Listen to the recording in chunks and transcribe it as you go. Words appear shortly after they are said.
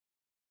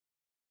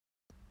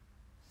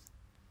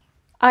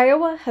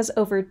Iowa has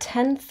over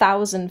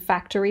 10,000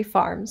 factory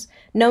farms,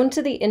 known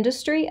to the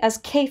industry as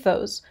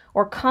CAFOs,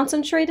 or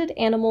concentrated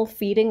animal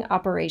feeding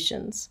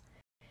operations.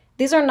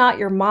 These are not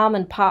your mom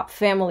and pop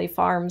family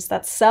farms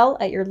that sell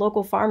at your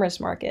local farmers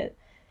market.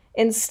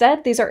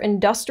 Instead, these are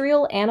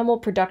industrial animal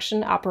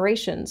production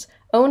operations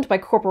owned by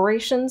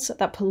corporations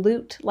that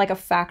pollute like a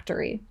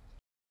factory.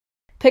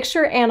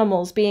 Picture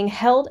animals being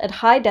held at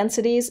high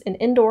densities in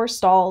indoor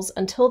stalls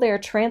until they are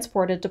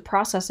transported to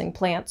processing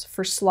plants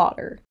for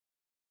slaughter.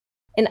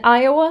 In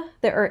Iowa,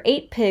 there are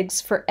 8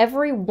 pigs for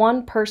every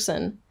 1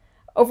 person,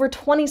 over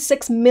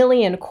 26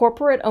 million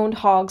corporate-owned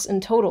hogs in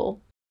total.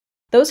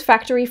 Those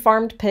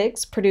factory-farmed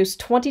pigs produce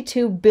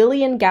 22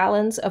 billion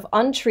gallons of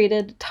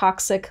untreated,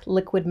 toxic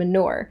liquid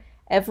manure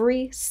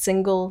every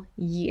single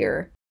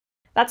year.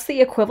 That's the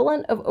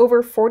equivalent of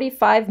over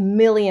 45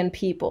 million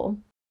people.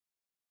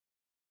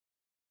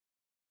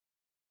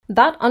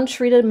 That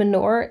untreated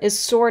manure is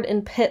stored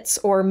in pits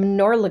or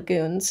manure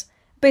lagoons,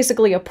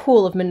 basically a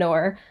pool of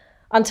manure,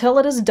 until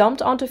it is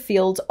dumped onto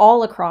fields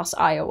all across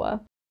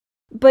Iowa.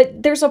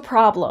 But there's a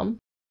problem.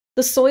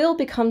 The soil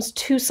becomes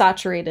too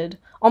saturated,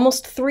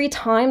 almost 3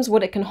 times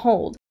what it can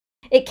hold.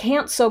 It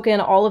can't soak in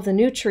all of the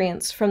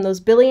nutrients from those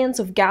billions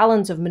of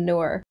gallons of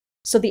manure,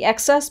 so the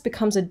excess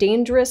becomes a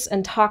dangerous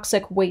and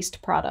toxic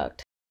waste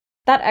product.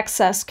 That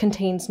excess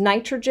contains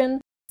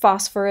nitrogen,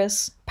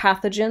 phosphorus,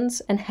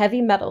 pathogens, and heavy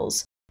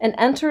metals, and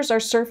enters our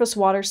surface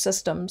water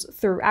systems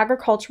through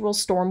agricultural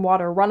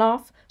stormwater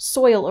runoff,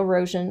 soil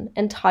erosion,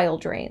 and tile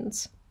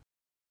drains.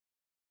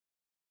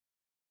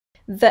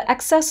 The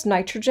excess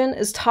nitrogen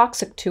is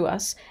toxic to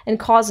us and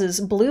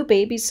causes blue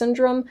baby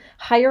syndrome,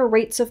 higher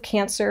rates of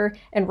cancer,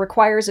 and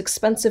requires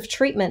expensive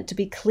treatment to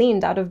be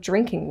cleaned out of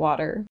drinking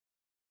water.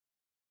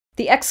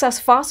 The excess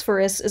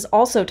phosphorus is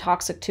also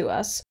toxic to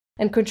us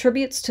and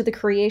contributes to the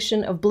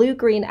creation of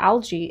blue-green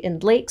algae in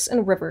lakes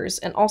and rivers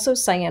and also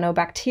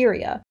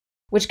cyanobacteria,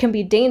 which can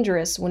be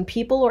dangerous when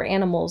people or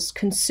animals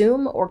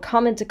consume or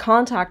come into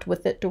contact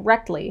with it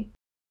directly.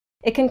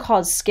 It can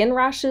cause skin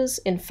rashes,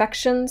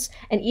 infections,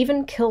 and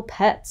even kill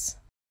pets.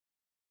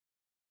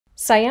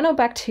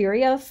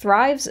 Cyanobacteria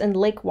thrives in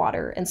lake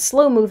water and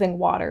slow-moving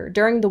water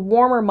during the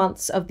warmer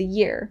months of the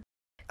year.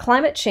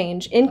 Climate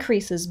change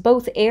increases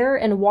both air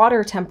and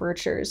water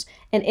temperatures,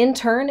 and in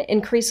turn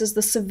increases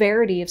the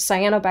severity of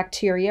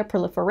cyanobacteria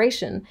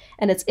proliferation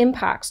and its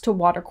impacts to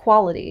water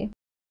quality.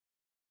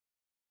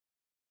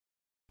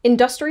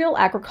 Industrial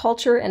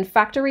agriculture and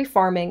factory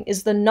farming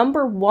is the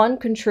 #1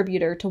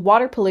 contributor to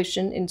water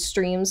pollution in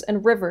streams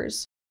and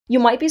rivers. You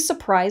might be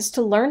surprised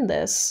to learn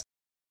this.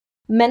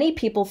 Many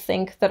people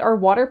think that our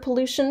water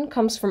pollution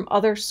comes from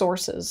other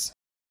sources.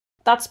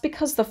 That's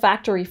because the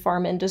factory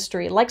farm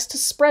industry likes to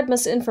spread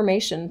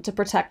misinformation to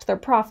protect their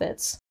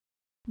profits.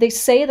 They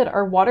say that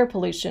our water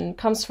pollution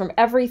comes from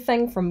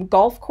everything from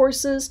golf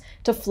courses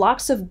to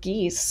flocks of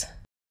geese.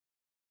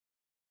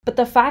 But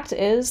the fact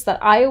is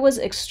that Iowa's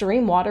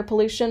extreme water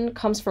pollution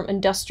comes from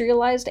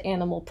industrialized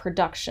animal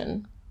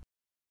production.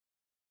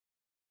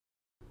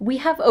 We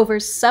have over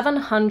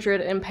 700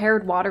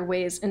 impaired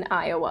waterways in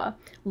Iowa,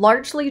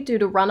 largely due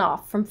to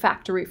runoff from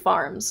factory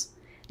farms.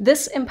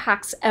 This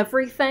impacts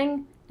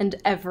everything and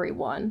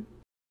everyone.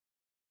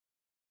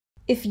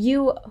 If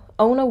you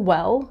own a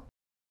well,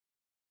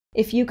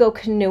 if you go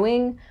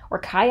canoeing or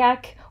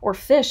kayak or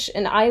fish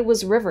in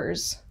Iowa's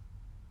rivers,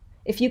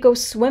 if you go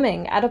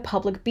swimming at a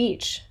public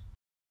beach,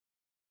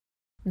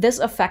 this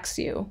affects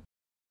you.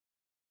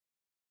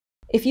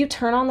 If you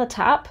turn on the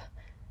tap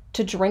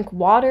to drink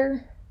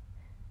water,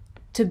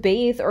 to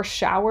bathe or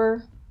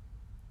shower,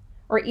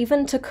 or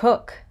even to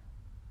cook,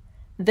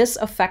 this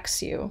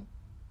affects you.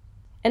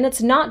 And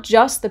it's not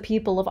just the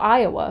people of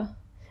Iowa.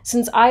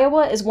 Since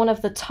Iowa is one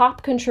of the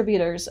top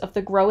contributors of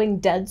the growing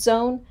dead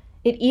zone,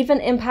 it even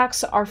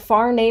impacts our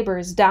far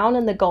neighbors down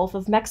in the Gulf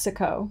of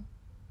Mexico.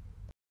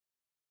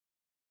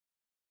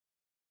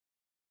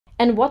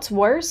 And what's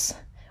worse,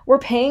 we're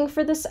paying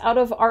for this out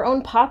of our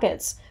own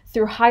pockets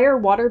through higher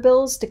water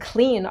bills to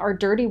clean our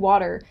dirty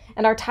water,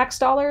 and our tax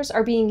dollars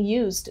are being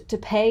used to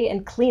pay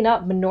and clean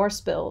up manure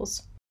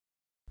spills.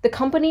 The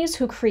companies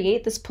who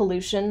create this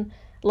pollution,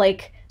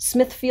 like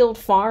Smithfield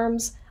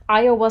Farms,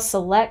 Iowa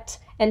Select,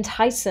 and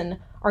Tyson,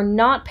 are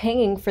not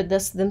paying for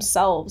this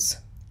themselves,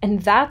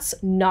 and that's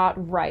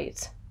not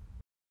right.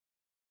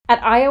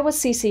 At Iowa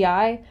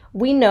CCI,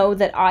 we know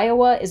that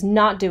Iowa is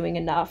not doing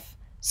enough,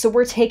 so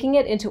we're taking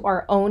it into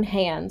our own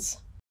hands.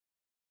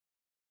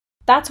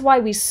 That's why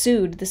we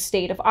sued the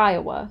state of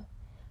Iowa,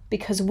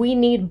 because we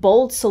need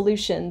bold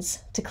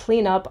solutions to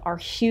clean up our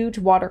huge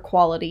water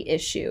quality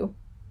issue.